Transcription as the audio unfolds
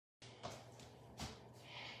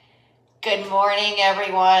Good morning,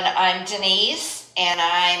 everyone. I'm Denise, and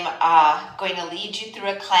I'm going to lead you through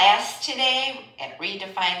a class today at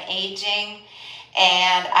ReDEFYne Aging.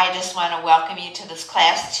 And I just want to welcome you to this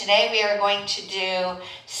class. Today we are going to do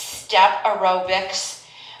step aerobics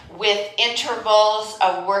with intervals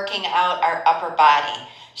of working out our upper body.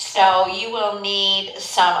 So you will need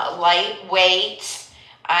some light weights.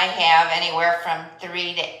 I have anywhere from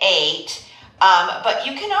 3 to 8. But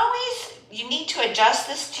you need to adjust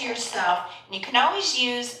this to yourself. And you can always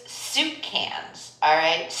use soup cans, all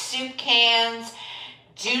right? Soup cans,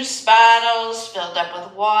 juice bottles filled up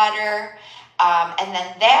with water. And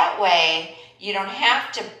then that way, you don't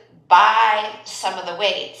have to buy some of the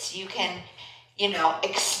weights. You can,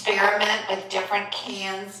 experiment with different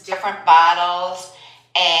cans, different bottles.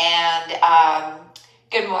 And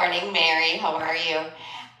good morning, Mary. How are you?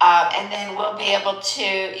 And then you'll be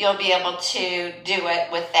able to do it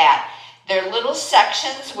with that. There are little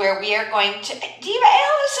sections where we are going to, Diva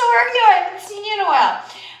Alice, how are you? I haven't seen you in a while.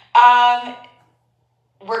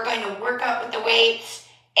 We're going to work out with the weights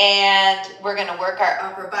and we're going to work our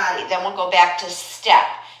upper body. Then we'll go back to step.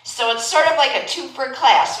 So it's sort of like a 2-for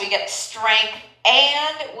class. We get strength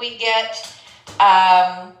and we get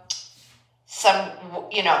some,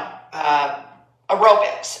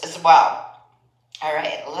 aerobics as well. All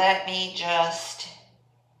right, let me just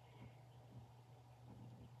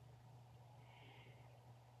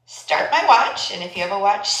start my watch, and if you have a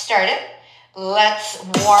watch, start it. Let's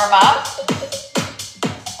warm up.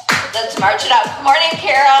 Let's march it out. Good morning,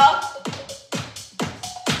 Carol.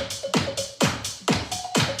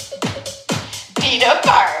 Feet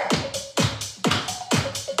apart.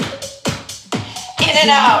 In and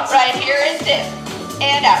out. Right here is in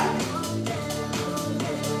and out.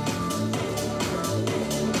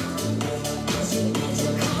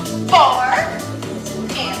 Four,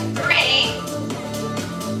 and 3,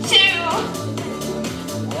 2,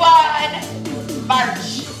 1, march.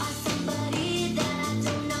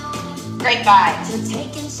 Great vibe.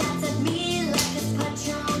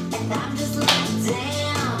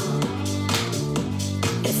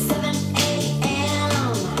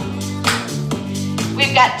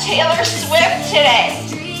 We've got Taylor Swift today.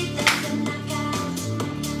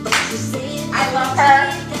 I love her.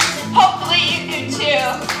 Hopefully you do too.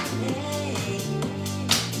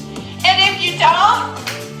 And if you don't,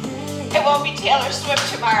 it won't be Taylor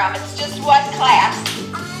Swift tomorrow. It's just one class.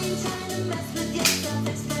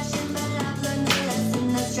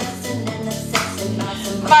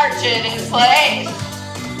 March it in place.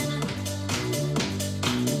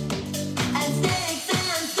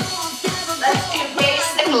 Let's do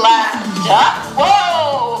basic left up.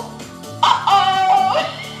 Whoa! Uh-oh!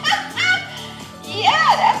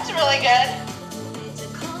 Yeah, that's really good.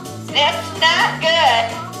 That's not good.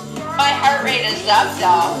 My heart rate is up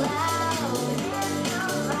though.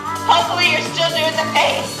 Hopefully you're still doing the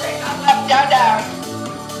pace. Up, down, down.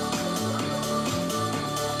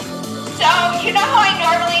 So, you know how I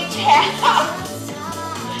normally tap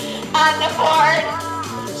on the board?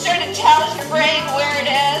 Sort of tells your brain where it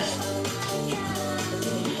is.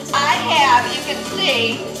 I have, you can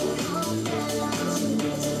see,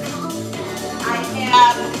 I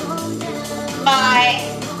have my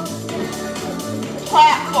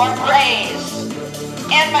platform raised,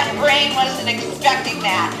 and my brain wasn't expecting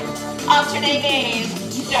that. Alternate knees,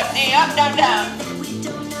 knee up, down, down.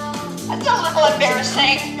 That's a little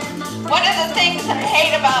embarrassing. One of the things I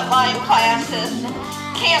hate about live classes,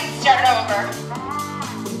 can't start over.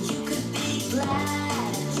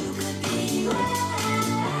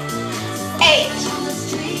 8,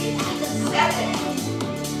 7,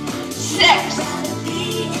 6,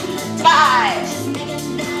 5,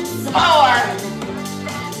 4,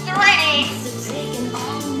 3,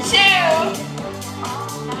 2,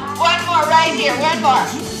 one more right here, one more.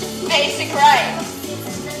 Basic right.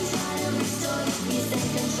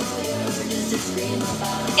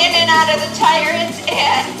 In and out of the tires, in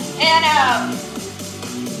and out.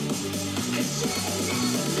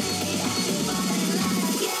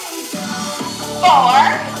 Four,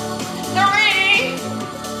 3,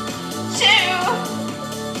 2,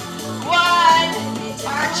 1,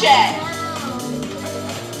 march it.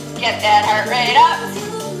 Get that heart rate up.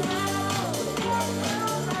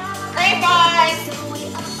 Grapevine.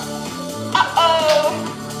 Uh-oh.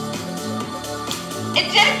 It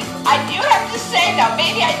did, I do have to say though,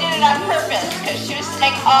 maybe I did it on purpose because she was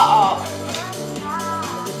saying, uh-oh.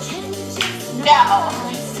 No.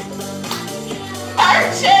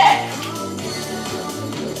 March it.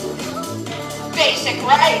 Basic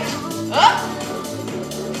right. Up.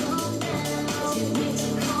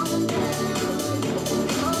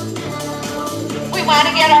 We We want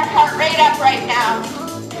to get our heart rate up right now.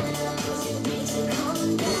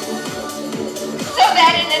 So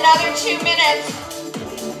that in another 2 minutes,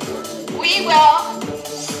 we will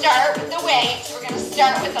start with the weights. We're going to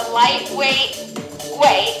start with a lightweight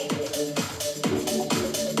weight.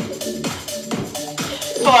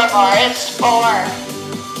 4 more. It's 4,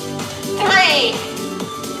 3,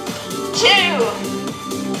 2.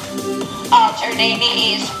 Alternate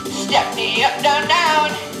knees. Step knee up, down,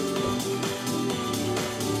 down.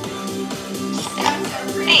 Steps are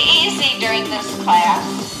pretty easy during this class.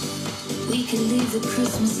 We can leave the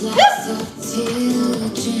Christmas lights up till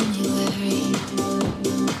January.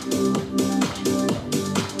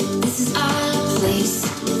 This is our place.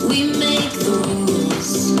 We make the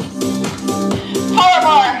rules. 4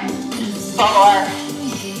 more. 4,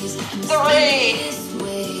 3,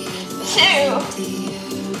 2,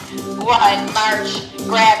 1. March.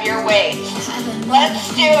 Grab your weights.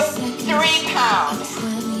 Let's do 3 pounds.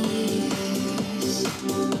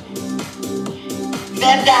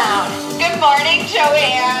 Bend down. Good morning,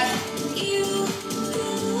 Joanne.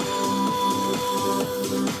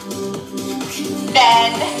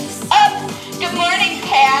 Bend up. Good morning,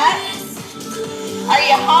 Pat. Are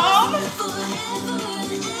you home?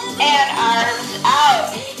 And arms out.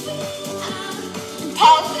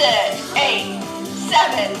 Pulse it. 8,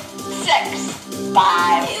 7, 6,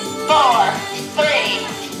 5, 4, 3,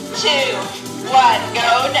 2, 1.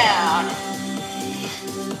 Go down.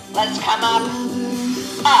 Let's come up.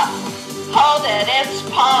 Up. Hold it. It's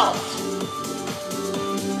pulse.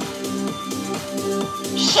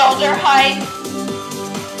 Shoulder height.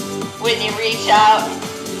 When you reach out,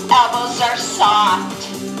 elbows are soft.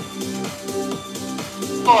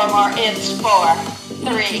 4 more. It's 4,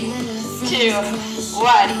 3, 2,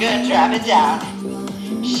 1. Good. Drop it down.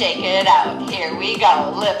 Shake it out. Here we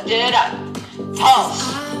go. Lift it up.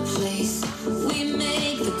 Pulse.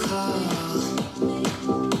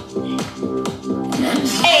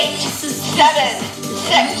 8, 7,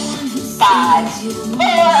 6, 5, 4.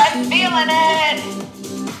 I'm feeling it.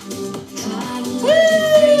 Woo!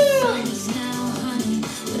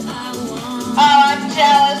 Oh, I'm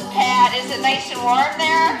jealous, Pat. Is it nice and warm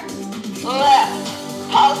there? Lift.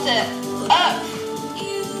 Pulse it. Up.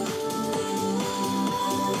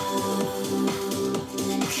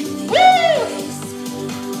 Woo!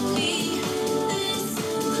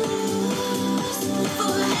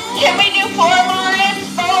 Can we do 4 more? It's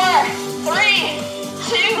 4, 3,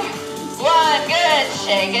 2, 1. Good.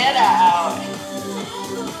 Shake it out.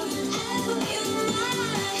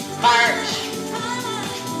 March.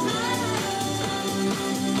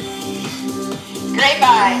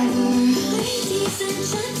 Grapevine.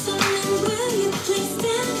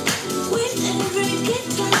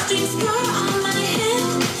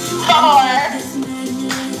 4,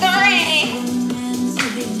 3,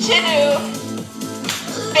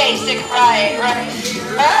 2. Basic right.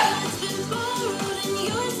 Up.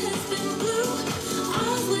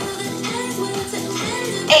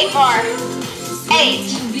 8 more. 8,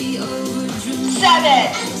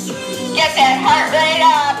 7. Get that heart rate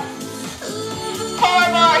up. 4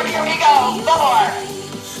 more. Here we go. 4,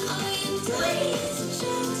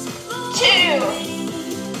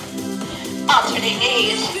 2. Alternate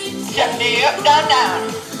knees. Step knee up, down, down.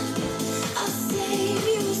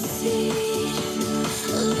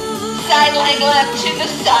 Side leg lift to the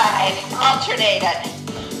side. Alternate it.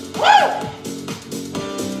 Woo!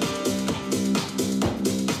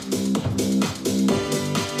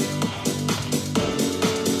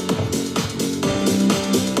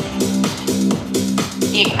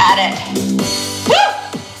 You got it. Woo!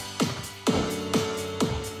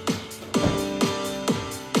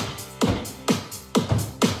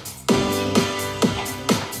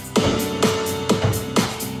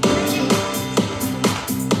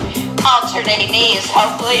 Alternate knees.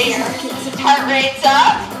 Hopefully your heart rate's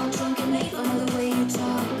up.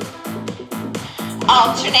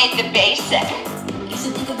 Alternate the basic.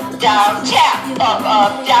 Down tap, up,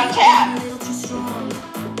 up, down tap.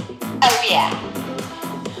 Oh yeah.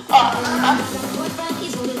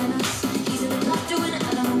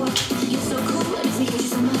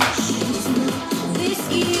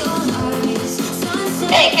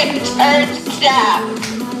 Take a turn step.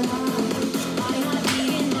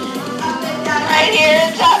 Right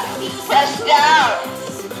here is up. Press down.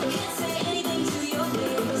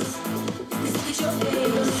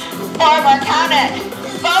 4 more. Count it.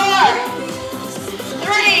 4,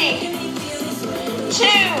 3,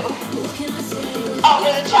 2.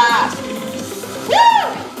 Over the top. Woo!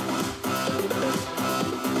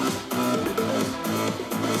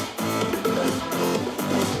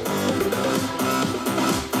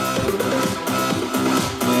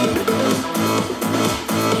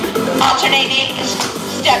 Alternating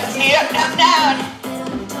steps, up, down.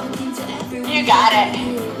 You got it.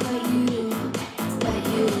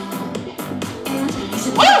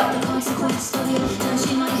 Woo!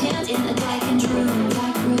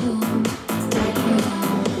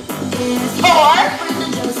 4,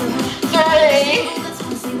 3,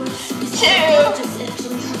 2,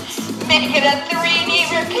 make it a 3-knee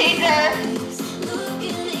repeater.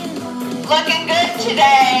 Looking good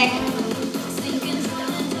today.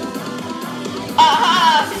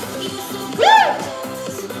 Woo!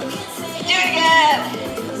 Do it again.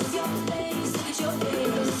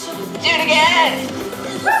 Do it again.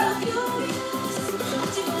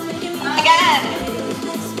 Again.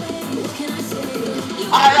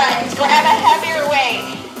 All right, grab a heavier weight.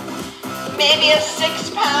 Maybe a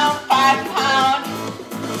 6-pound, 5-pound.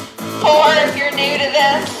 4 if you're new to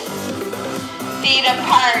this. Feet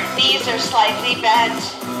apart, knees are slightly bent.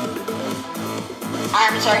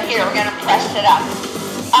 Arms are here, we're gonna press it up.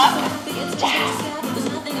 Up, down.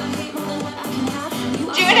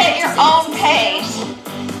 Do it at your own pace.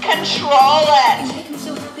 Control it.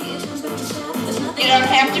 You don't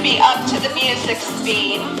have to be up to the music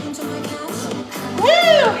speed.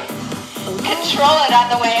 Woo! Control it on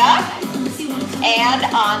the way up and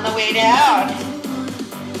on the way down.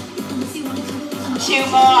 2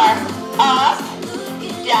 more. Up,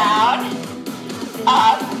 down,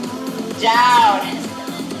 up, down.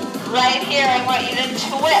 Right here, I want you to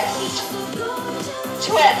twist.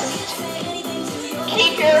 Twist.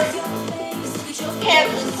 Keep your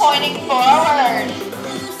hips pointing forward.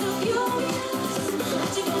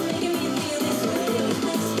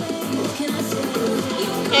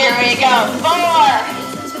 Here we go. 4,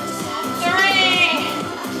 3,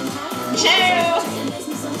 2,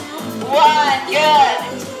 1. Good.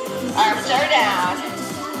 Arms are down.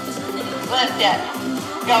 Lift it.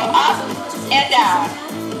 Go up and down.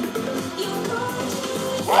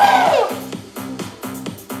 Woo!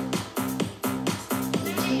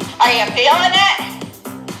 Are you feeling it?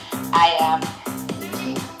 I am.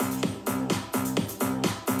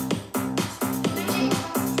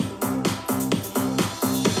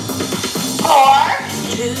 4,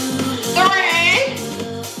 3,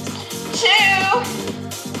 2,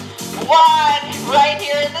 1. Right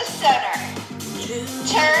here in the center.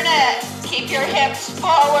 Turn it. Keep your hips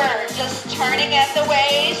forward. Just turning at the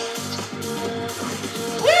waist.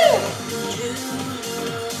 Woo!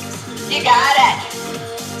 You got it.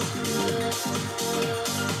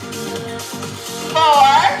 4,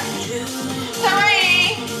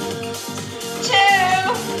 3, 2,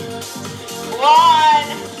 1.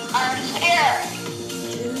 Arms here.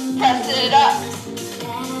 Press it up.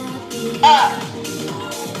 Up.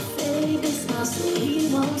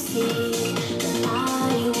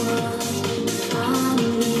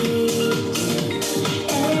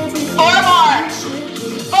 4 more.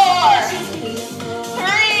 4,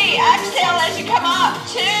 3. Exhale as you come up.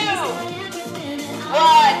 2,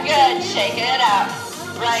 1. Good. Shake it out.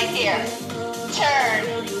 Right here. Turn.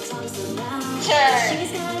 Turn.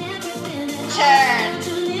 Turn.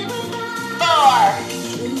 4,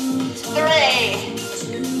 3,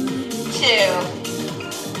 2,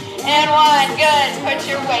 and 1. Good. Put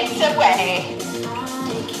your weights away.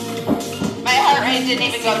 My heart rate didn't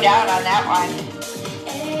even go down on that one.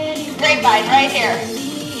 Grapevine right here.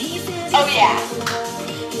 Oh yeah.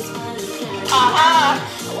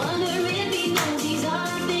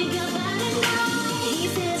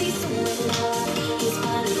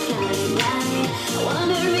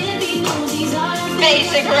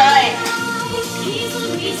 Basic right.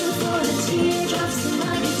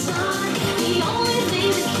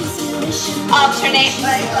 Alternate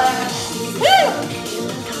leg lifts. Woo!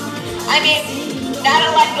 I mean, not a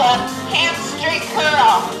leg lift, hamstring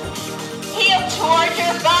curl. Heel toward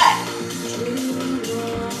your butt.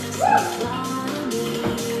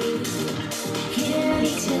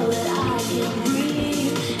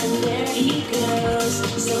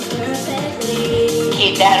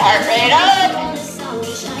 Keep that heart rate up.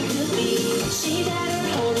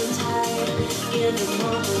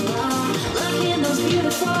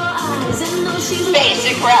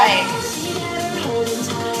 Basic right.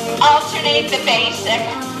 Alternate the basic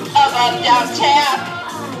of up, down, tap.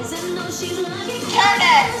 Turn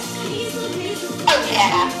it. Oh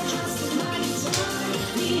yeah.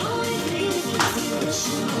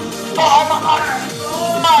 4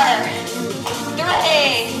 more. 3,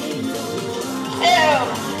 2.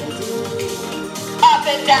 Up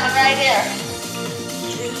and down right here.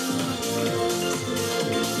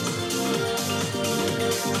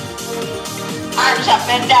 Arms up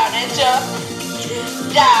and down and up,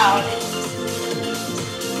 down.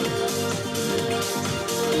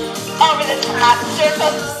 Over the top,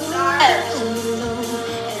 circle stars.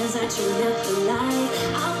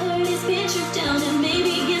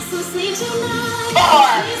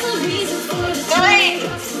 4, 3,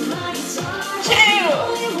 2,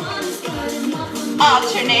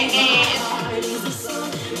 alternate knees.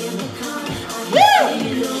 Woo!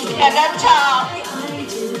 Stand up tall.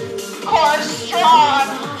 Core strong.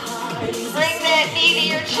 Bring that knee to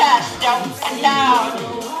your chest. Don't bend down.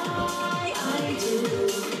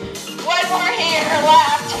 One more here,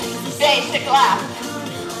 left. Basic left.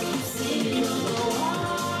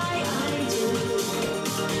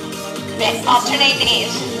 Alternate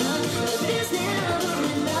knees.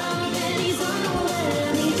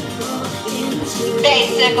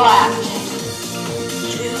 Basic left.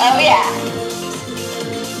 Oh yeah.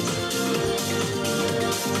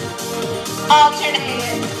 Alternate.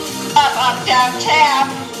 Up, up, down, tap.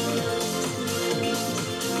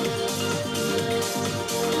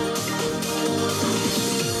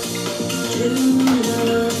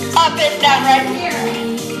 Up and down right here.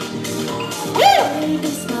 Woo!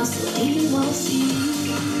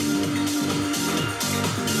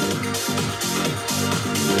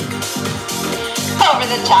 Over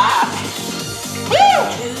the top. Woo!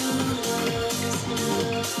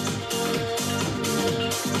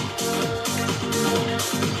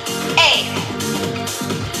 8,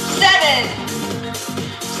 7,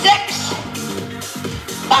 6,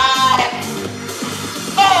 5,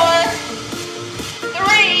 4,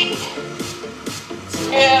 3,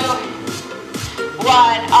 2,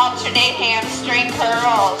 1. Alternate hamstring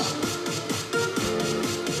curls.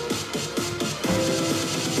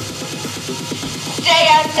 Stay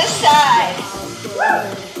on the side. Woo!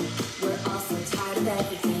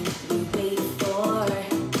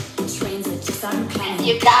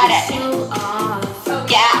 You got it.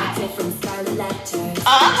 Yeah.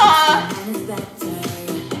 Uh-huh.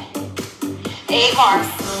 8 more.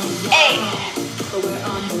 8,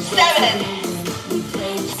 7,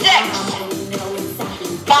 6,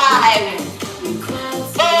 5,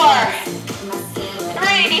 4,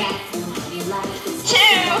 3, 2.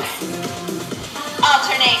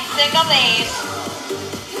 Alternate single knees.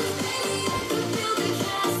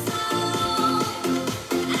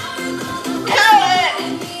 Curl it.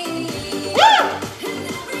 Woo!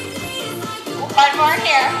 One more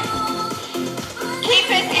here. Keep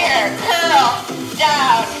it here. Curl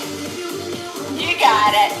down. You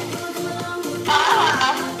got it.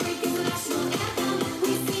 Uh-huh.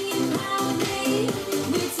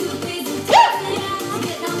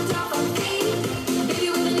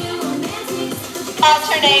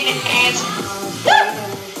 Alternate knees. Woo!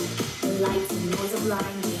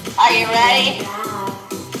 Are you ready?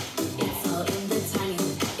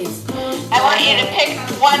 I want you to pick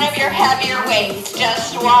one of your heavier weights,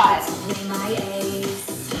 just one.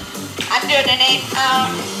 I'm doing an 8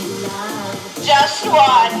 pound, just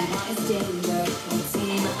one.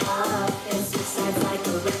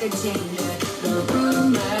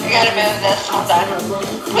 You gotta move this, hold on.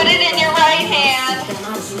 Put it in your right hand.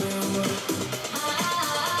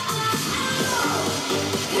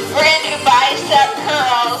 We're going to do bicep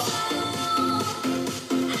curls.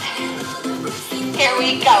 Here we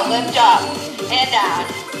go. Lift up and down.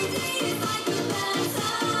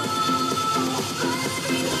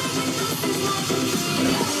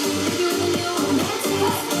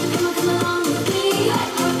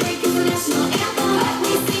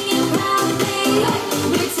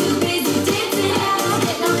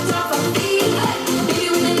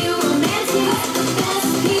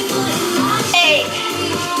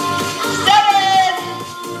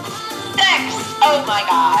 Oh my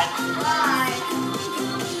God.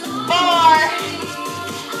 4,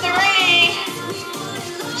 3,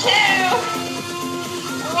 2,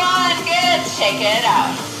 1. Good. Shake it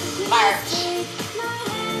out. March.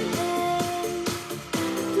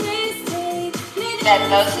 Bend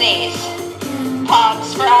those knees.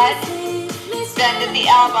 Palms front. Bend at the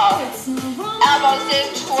elbow. Elbows in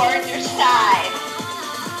toward your side.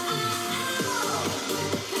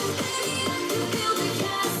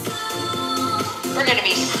 We're going to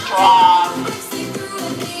be strong.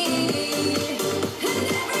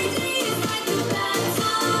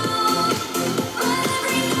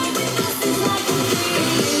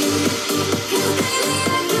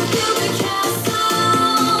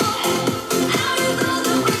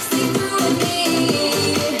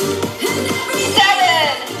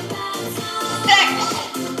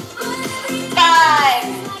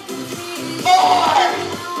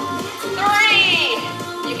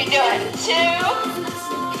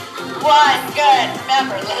 Good.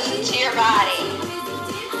 Remember, listen to your body.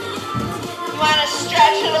 You want to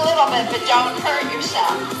stretch it a little bit, but don't hurt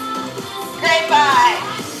yourself. Grapevine.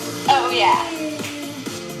 Oh yeah.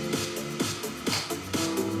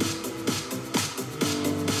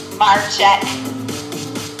 March it.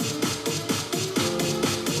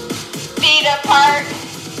 Feet apart.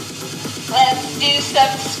 Let's do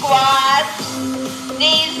some squats.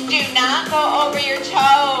 Knees do not go over your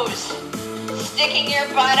toes. Sticking your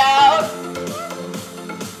butt out.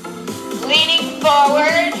 Leaning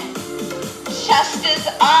forward. Chest is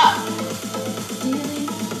up.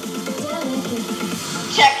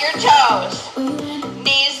 Check your toes.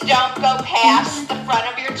 Knees don't go past the front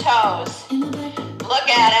of your toes. Look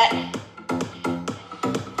at it.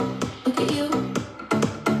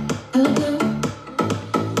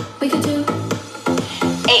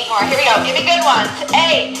 8 more. Here we go. Give me good ones.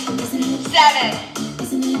 8, 7,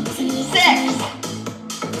 6,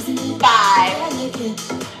 5,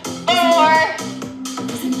 4,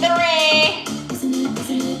 3,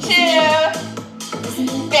 2.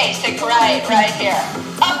 Basic right here.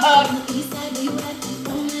 Up, up.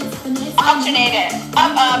 Alternate it.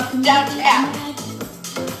 Up, up, down, tap.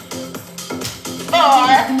 4,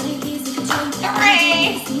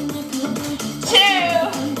 3, 2.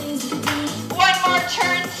 One more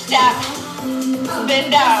turn step. Spin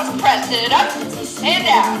down. Press it up and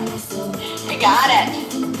down. You got it.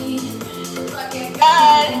 Looking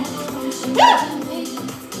good. Woo!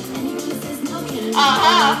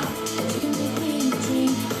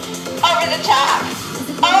 Over the top.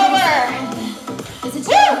 Over.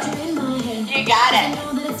 Woo! You got it.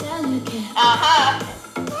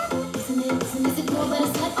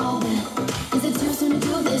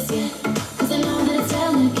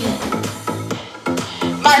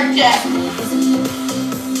 March it.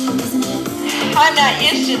 I'm not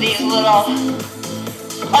used to these little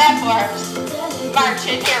platforms. March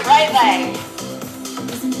it here. Right leg.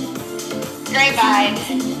 Grapevine.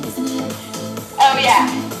 Oh yeah.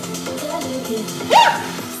 Woo!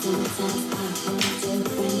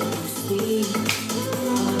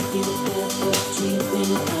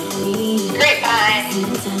 Grapevine.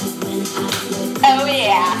 Oh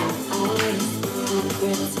yeah.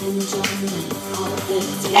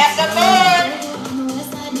 At the board.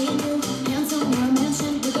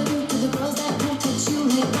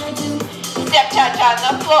 Step touch on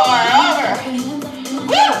the floor. Over.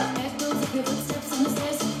 Woo!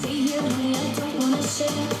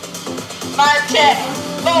 March it.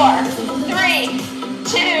 4, 3,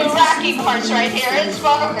 2. Rocking horse right here. It's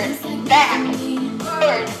forward. Back.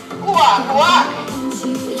 Forward. Walk, walk.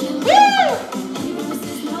 Woo!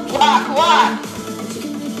 Walk, walk.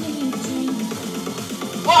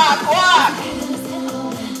 Walk, walk.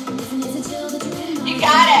 You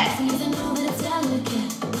got it.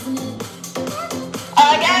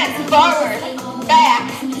 Again, forward, back,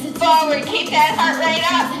 forward. Keep that heart rate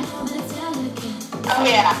up. Oh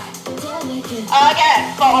yeah. Again,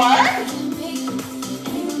 4,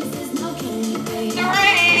 3,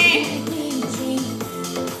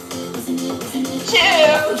 2,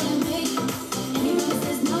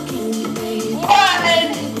 1.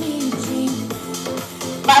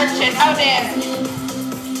 March it out in.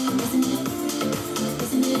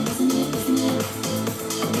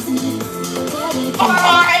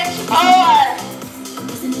 It's 4,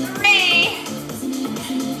 3,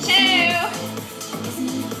 2.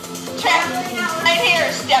 Traveling out right here.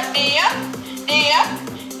 Step knee up, knee up,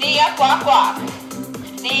 knee up, walk, walk.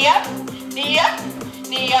 Knee up, knee up,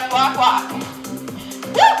 knee up, walk, walk.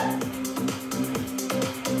 Woo!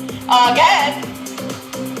 Again.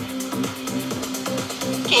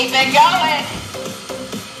 Keep it going.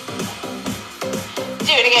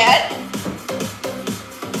 Do it again.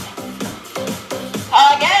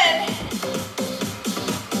 Again.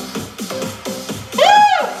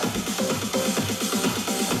 Woo!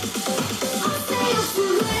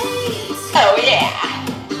 Oh yeah.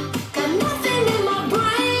 Got nothing in my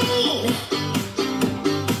brain.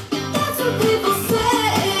 That's what people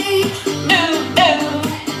say. Ooh, ooh.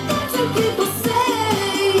 That's what people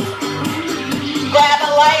say. Grab a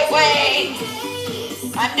lightweight.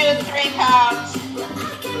 I'm doing 3 pounds. But I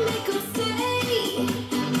can make them say.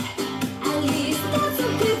 At least that's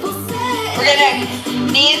what people say. We're gonna,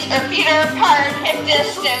 knees or feet are apart, hip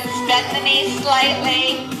distance, bend the knees slightly.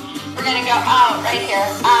 We're gonna go out right here.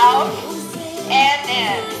 Out and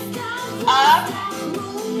in. Up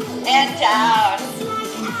and down.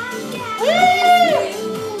 Woo!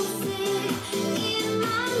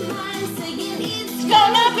 It's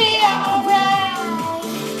gonna be alright.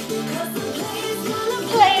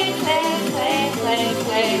 Play, play, play, play,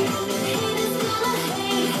 play.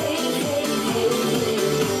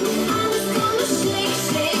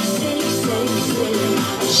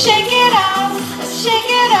 Shake it off, shake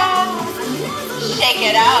it off.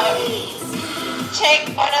 it out.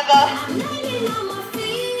 Take one of the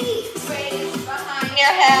weights behind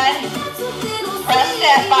your head. Press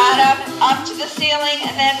that bottom up to the ceiling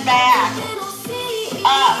and then back.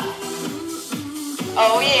 Up.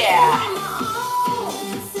 Oh yeah.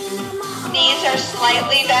 Knees are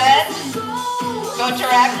slightly bent. Go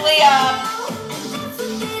directly up.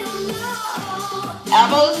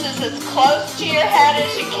 Elbows is as close to your head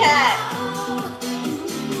as you can.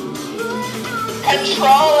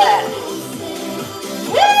 Control it.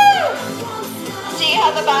 Woo! See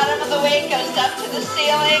how the bottom of the weight goes up to the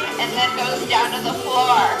ceiling and then goes down to the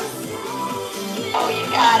floor. Oh, you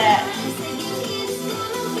got it.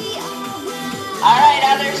 All right,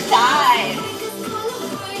 other side.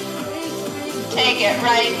 Take it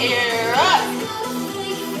right here up.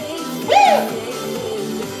 Woo!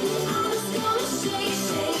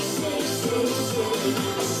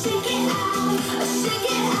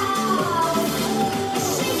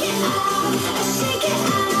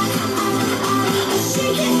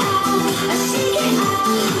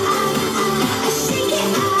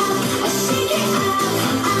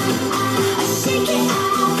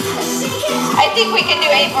 I think we can do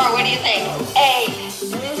 8 more. What do you think? 8,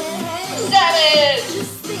 7,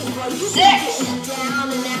 6,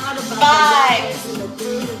 5,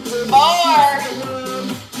 4,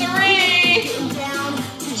 3,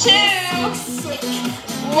 2,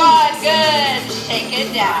 1. Good. Shake it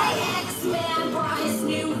down.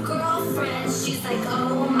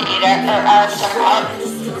 Feet or arms are up.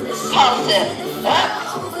 Pulse it. Up.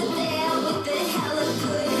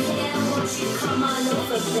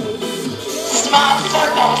 Small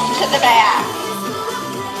circles to the back.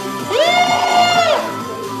 Woo!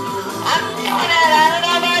 I'm doing it. I don't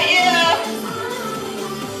know about you.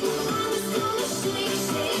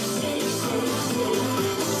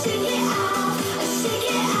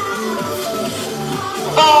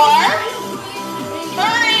 4, 3,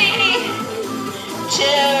 2,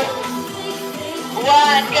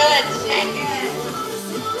 1. Good. Shake it.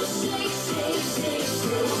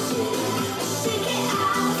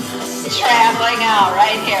 Traveling out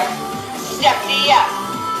right here. Step knee up,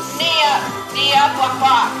 walk,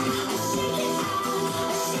 walk.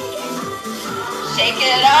 Shake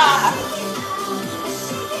it off.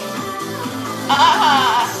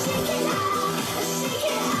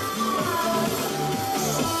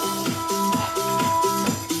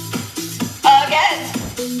 Again.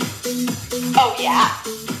 Oh yeah.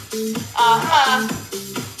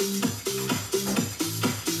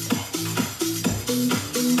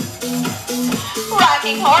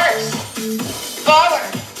 Rocking horse.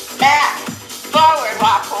 Forward, back, forward,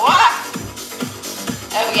 walk, walk.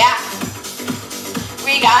 Oh yeah.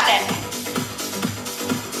 We got it.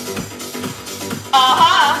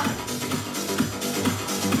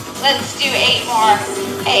 Let's do 8 more.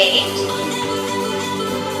 8,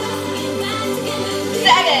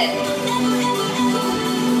 7,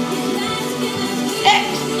 6,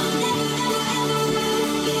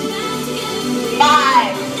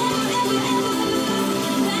 5,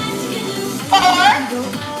 4,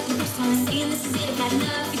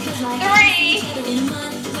 3,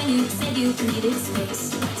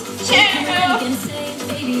 2,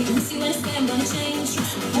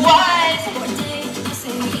 1.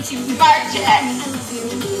 March it.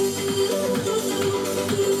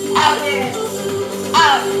 Out, in,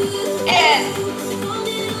 out, in.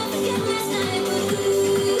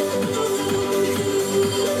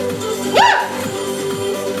 Woo!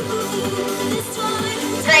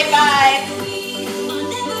 Great vibe.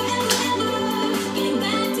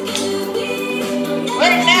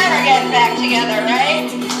 We're never getting back together, right?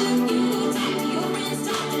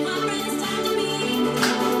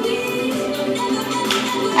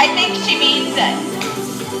 I think she means it.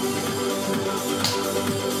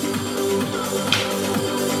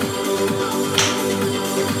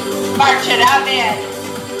 March it out in.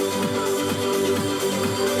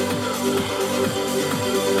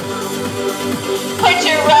 Put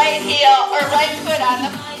your right heel or right foot on the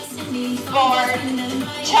board.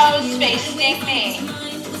 Toes facing me.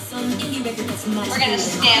 We're going to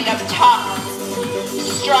stand up tall.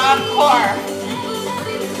 Strong core.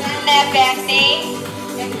 Bend that back knee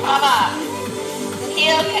and come up.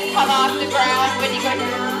 Heel can come off the ground when you go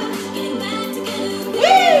down.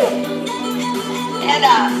 Woo! And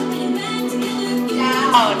up.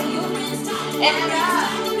 Down. And up.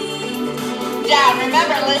 Down.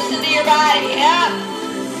 Remember, listen to your body. Up.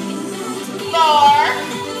 4.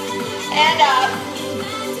 And up.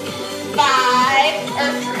 5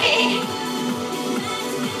 or 3.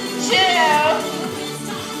 2.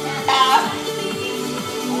 Up.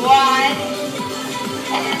 1.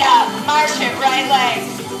 And up. March it, right leg.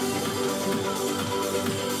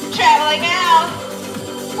 Traveling out.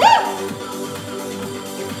 Woo!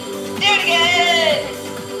 Do it again.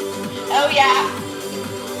 Oh yeah.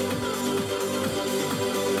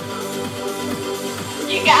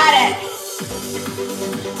 You got it.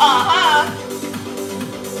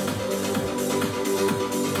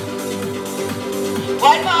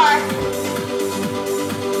 One more.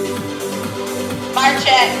 March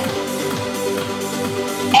it.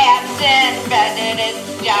 Abs in, bend it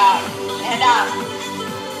down and up.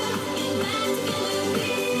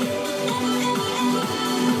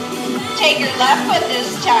 Take your left foot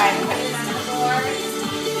this time. Put it on the floor.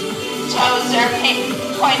 Toes are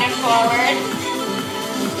pointed forward.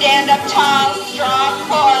 Stand up tall, strong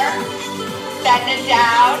core. Bend it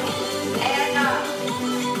down and up.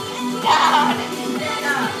 Down and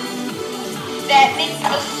up. That knee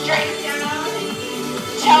goes straight down.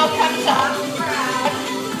 Toe comes off the ground.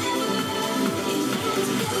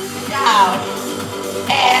 Down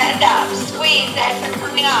and up. Squeeze as you're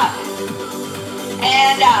coming up.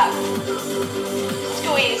 And up.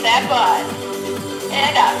 Squeeze that butt.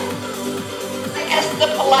 And up. I guess the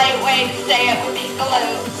polite way to say it would be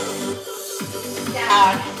glutes.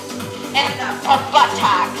 Down. And up. Or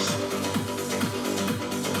buttocks.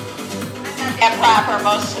 I'm not that proper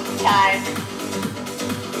most of the time.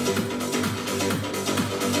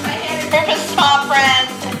 If I had a group of small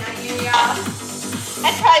friends and I knew y'all,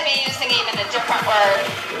 I'd probably be using even a different word.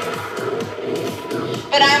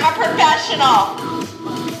 But I'm a professional.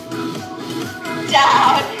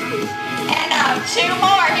 Down and up. Two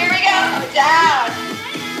more. Here we go. Down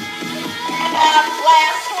and up.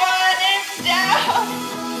 Last one is down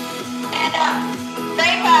and up.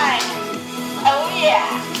 ReDEFYne. Oh yeah.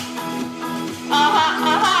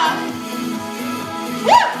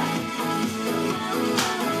 Woo.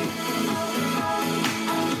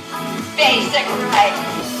 Basic right.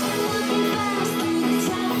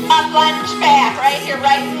 Up, lunge back. Right here,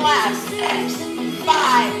 right and left. 6,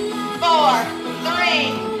 5, 4,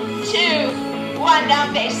 3, 2, 1. Down,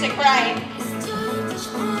 basic right.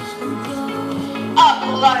 Up,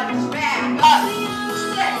 lunge back. Up.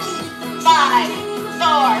 6, 5,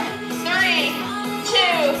 4, 3,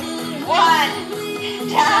 2, 1.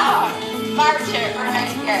 Down. March it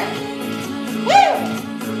right here. Woo!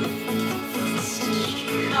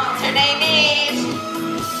 Alternate knees.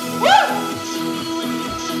 Woo!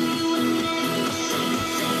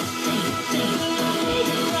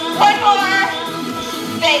 One more.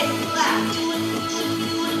 Face left.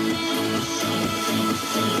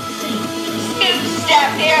 Scoop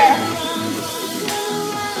step here.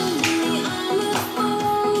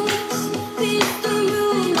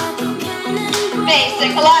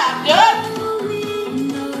 Basic left. Up.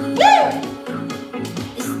 Woo!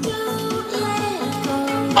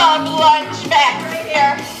 Up, lunge back right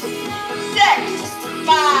here. 6,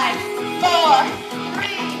 5, 4,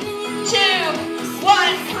 3, 2,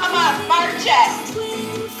 1. Come up, march it.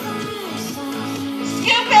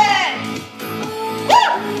 Scoop in. Woo!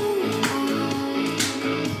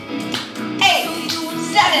 8,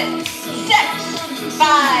 7, 6,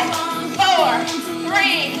 5, 4,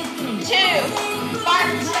 3, 2,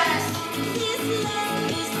 march it.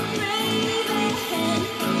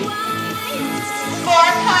 4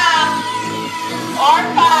 pounds or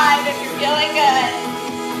 5 if you're feeling good.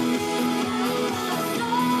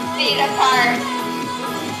 Feet apart.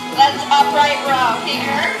 Let's upright row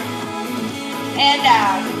here and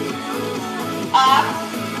down. Up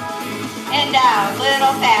and down.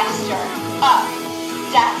 Little faster. Up,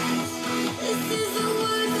 down.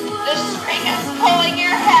 The string is pulling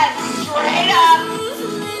your head straight up.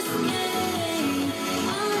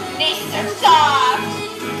 Knees are soft.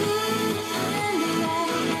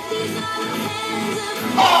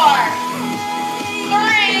 4,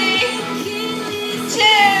 3, 2,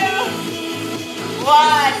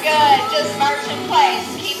 1. Good. Just march in place.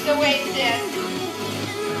 Keep the weights in.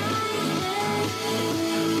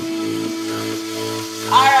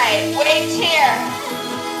 All right. Weights here.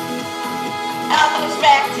 Elbows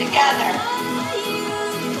back together.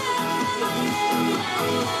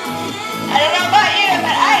 I don't know about you,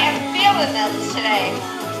 but I am feeling this today.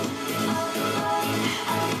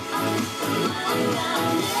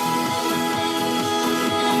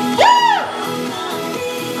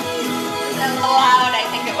 Loud, I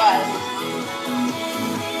think it was.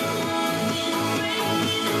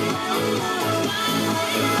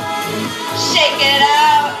 Shake it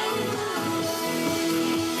out.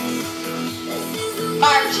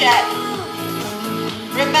 March it.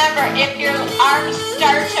 Remember, if your arms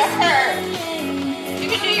start to hurt, you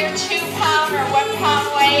can do your 2 pound or 1 pound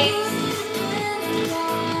weights.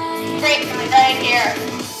 grapevine right here.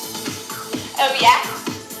 Oh yeah.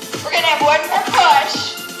 We're gonna have one more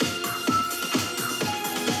push.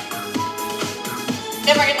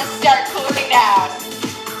 Then we're gonna start cooling down.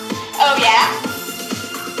 Oh yeah.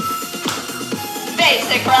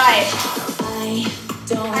 Basic, right?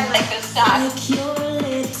 I like this song.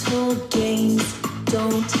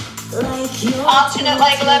 Alternate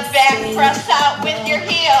leg left back, press out with your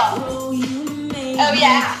heel. Oh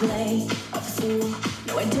yeah.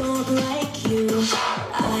 No, I don't like you.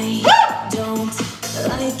 I don't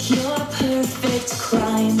like your perfect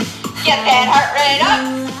crime. Get that heart rate up.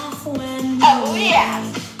 Oh yeah.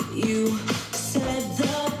 You said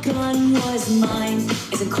the gun was mine.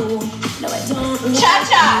 Is it cool? No, I don't. Cha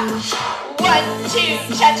cha. 1,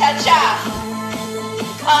 2, cha cha cha.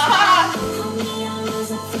 Uh-huh.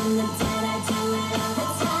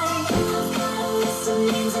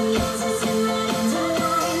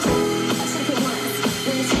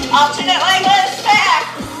 Alternate leg lifts back.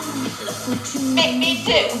 Make me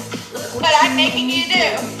do what I'm making you do.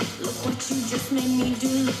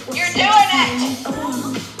 You're doing it.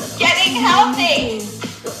 Getting healthy.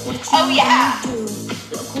 Oh yeah.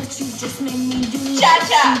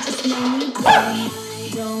 Cha-cha.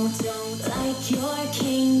 Don't like your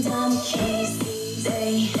kingdom keys.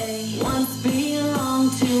 They once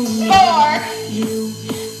belonged to me. 4,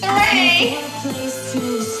 3,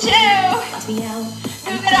 2.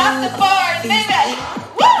 Move it off the board, move it.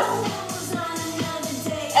 Woo!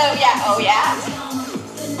 Oh yeah, oh yeah.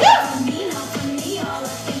 Woo!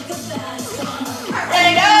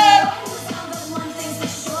 Right up.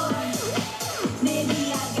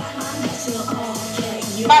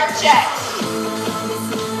 March it.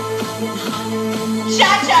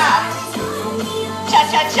 Cha-cha.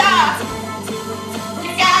 Cha-cha-cha.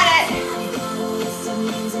 You got it.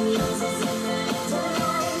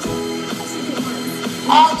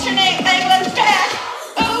 Alternate leg lifts back.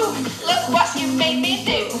 Ooh, look what you made me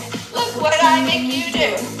do. Look what I make you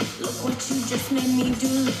do. Look what you just made me do.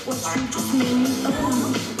 Look what you just made me do.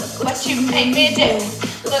 Look what you made me do.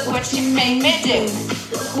 Look what you made me do.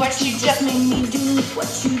 Look what you just made me do. Look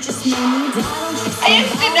what you just made me do. I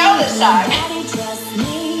used to know this song.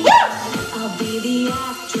 Woo! I'll be the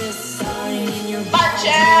actress starring in your march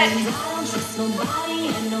it.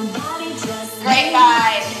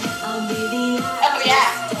 Grapevine. Oh yeah.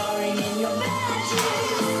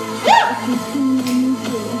 Woo!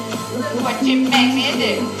 What you make me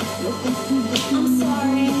do. I'm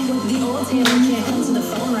sorry. The old Taylor can't come to the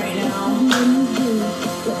phone right now.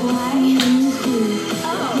 Why?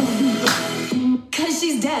 Oh. Cause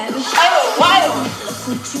she's dead. Oh, wow. Look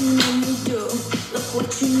what you made me do. Look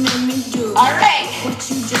what you made me do. Alright. What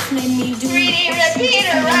you just made me do. 3D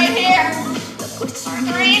repeater right here.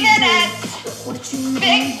 3 minutes.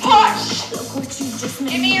 Big push.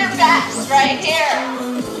 Give me your best right here.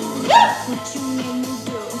 Woo!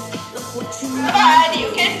 Come on, you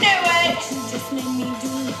can do it.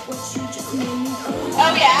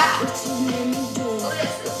 Oh yeah.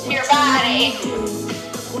 Your body.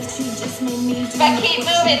 But keep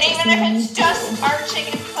moving, even if it's just arching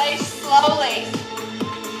in place slowly.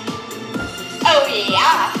 Oh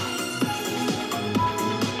yeah.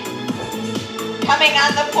 Coming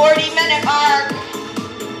on the 40-minute mark.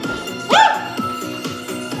 Woo!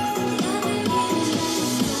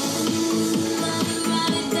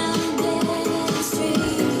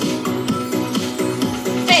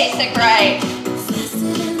 Basic right.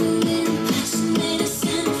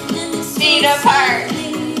 Feet apart.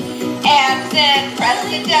 Abs in. Press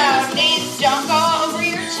it down. Knees don't go over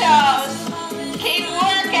your toes. Keep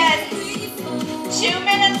working. 2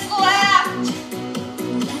 minutes left.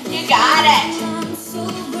 You got it.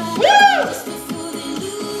 Woo!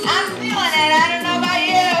 I'm feeling it. I don't know about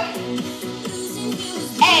you.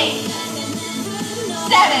 8,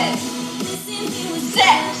 7, 6,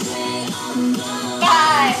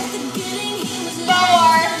 5,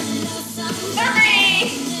 4,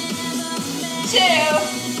 3, 2,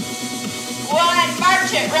 1.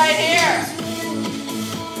 March it right here.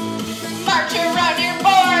 March around your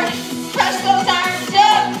board. Press those arms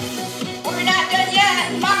up. We're not done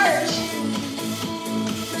yet. March.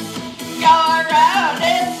 Go around,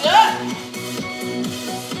 it's up.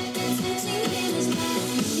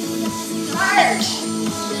 March.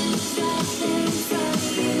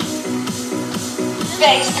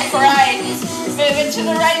 Basic right. Move it to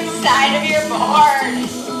the right side of your board.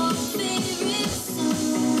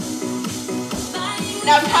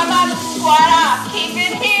 Now come up, squat off. Keep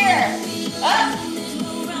it here. Up.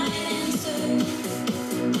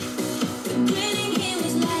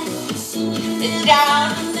 It's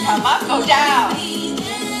down. Come up, go down.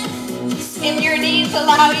 If your knees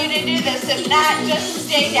allow you to do this, if not, just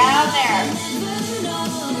stay down there.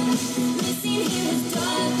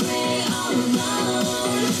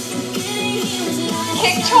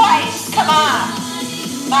 Kick twice, come on.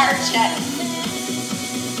 March it.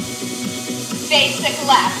 Basic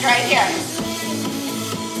left, right here.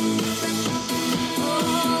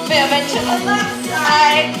 Move it to the left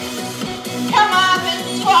side. Come up and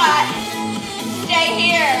squat. Stay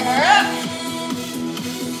here.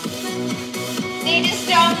 Knees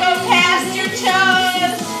don't go past your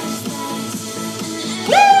toes.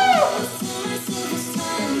 Woo!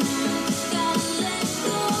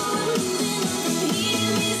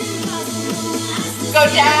 Go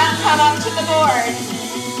down, come up to the board.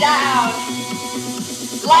 Down.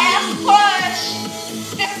 Last push.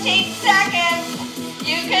 15 seconds.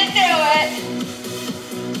 You can do it.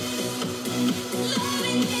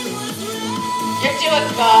 You're doing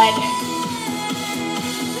good.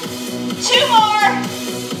 2 more.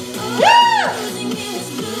 Woo!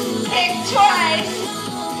 Kick twice.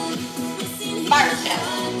 March it.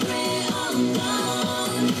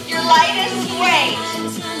 Your lightest weight.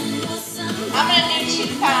 I'm going to do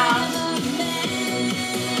 2 pounds.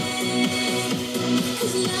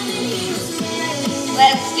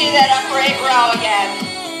 Let's do that upright row again.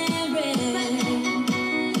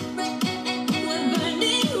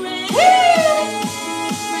 Woo!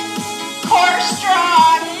 Core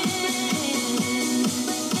strong.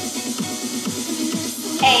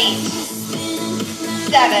 8,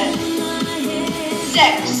 7,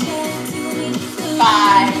 6,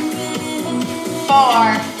 5,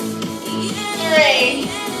 4, 3,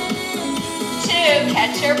 2,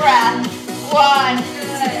 catch your breath. 1,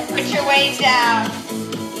 put your weight down.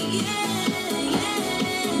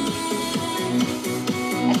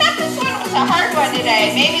 I thought this one was a hard one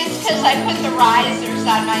today. Maybe it's because I put the risers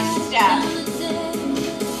on my step.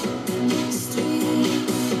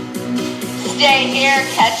 Stay here,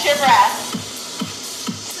 catch your breath.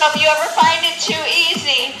 So if you ever find it too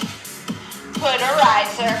easy, put a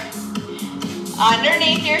riser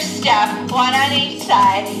underneath your step, 1 on each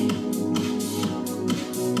side.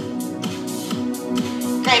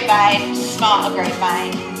 Grapevine, small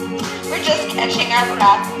grapevine. We're just catching our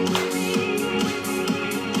breath.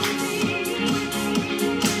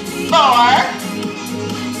 4,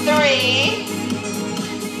 3,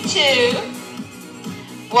 2,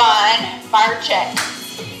 1. March it.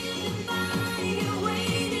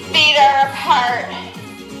 Feet are apart.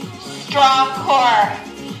 Strong core.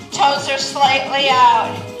 Toes are slightly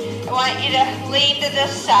out. I want you to lean to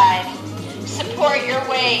this side. Support your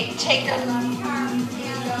weight. Take your left arm,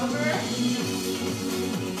 hand over,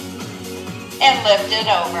 and lift it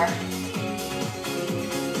over.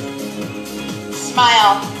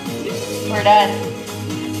 Smile. We're done.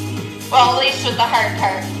 Well, at least with the hard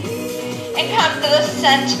part. And come to the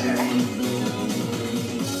center.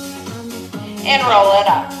 And roll it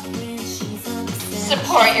up.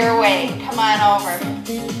 Support your weight. Come on over.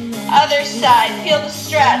 Other side. Feel the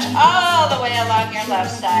stretch all the way along your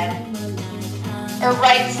left side. Or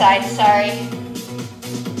right side, sorry.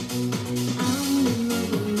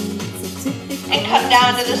 And come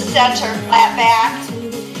down to the center, flat back.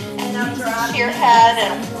 And now drop your head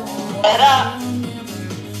and roll it up.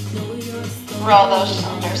 Roll those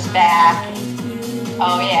shoulders back.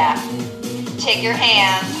 Oh yeah. Take your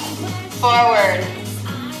hands forward.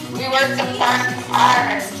 We work the front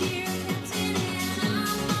hard.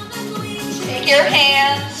 Take your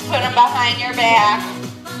hands, put them behind your back,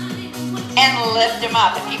 and lift them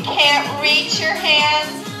up. If you can't reach your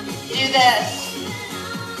hands, do this.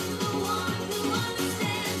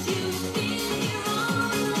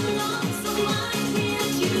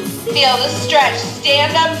 Feel the stretch.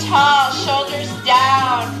 Stand up tall, shoulders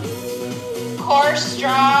down. Core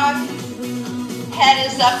strong. Head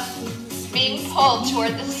is up, being pulled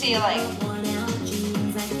toward the ceiling.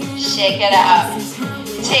 Shake it up.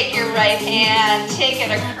 Take your right hand, take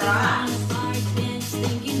it across.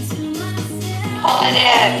 Pull it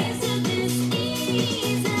in.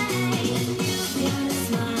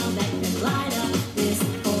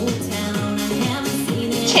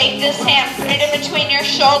 Take this hand, put it in between your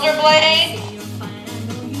shoulder blades.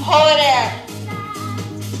 Pull it in.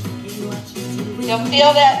 You'll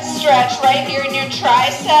feel that stretch right here in your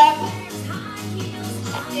tricep.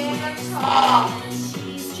 Stand tall.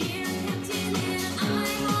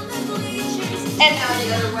 And now the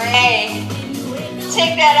other way.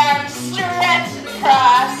 Take that arm, stretch it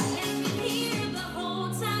across.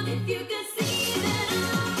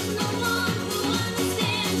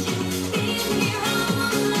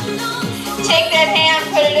 Take that hand,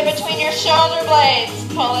 put it in between your shoulder blades.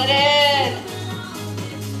 Pull it in.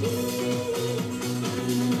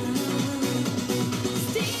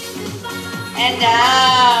 And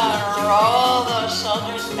down. Roll those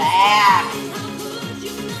shoulders back.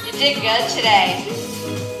 You did good today.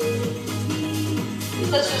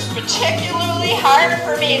 This was particularly hard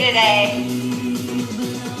for me today.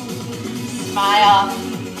 Smile.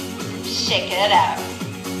 Shake it out.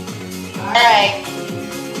 All right.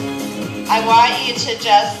 I want you to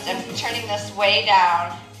just, I'm turning this way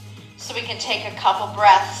down so we can take a couple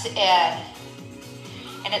breaths in.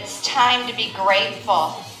 And it's time to be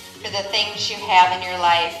grateful for the things you have in your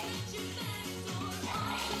life.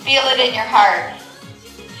 Feel it in your heart.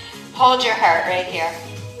 Hold your heart right here.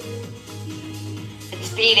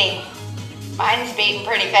 It's beating. Mine's beating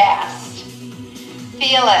pretty fast.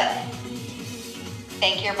 Feel it.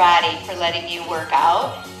 Thank your body for letting you work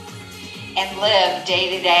out and live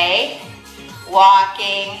day to day,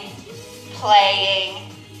 walking,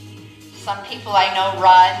 playing. Some people I know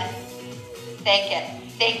run. Thank it.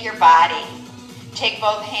 Thank your body. Take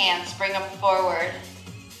both hands, bring them forward,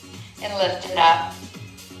 and lift it up.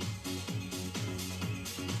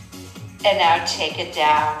 And now take it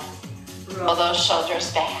down. Roll those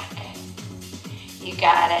shoulders back. You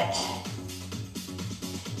got it.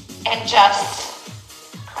 And just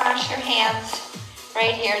cross your hands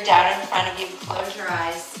right here down in front of you. Close your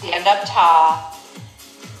eyes. Stand up tall.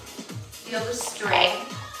 Feel the strength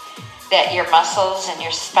that your muscles and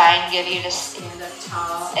your spine give you to stand up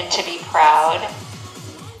tall and to be proud.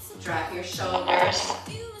 Drop your shoulders.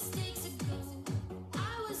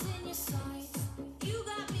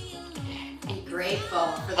 Be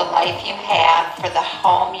grateful for the life you have, for the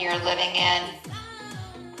home you're living in,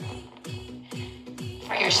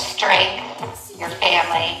 for your strength, your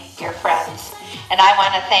family, your friends. And I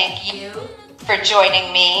want to thank you for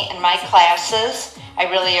joining me in my classes. I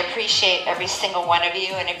really appreciate every single one of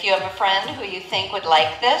you. And if you have a friend who you think would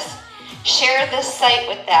like this, share this site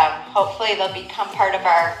with them. Hopefully they'll become part of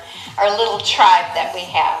our little tribe that we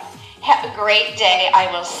have. Have a great day. I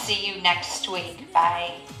will see you next week.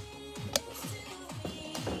 Bye.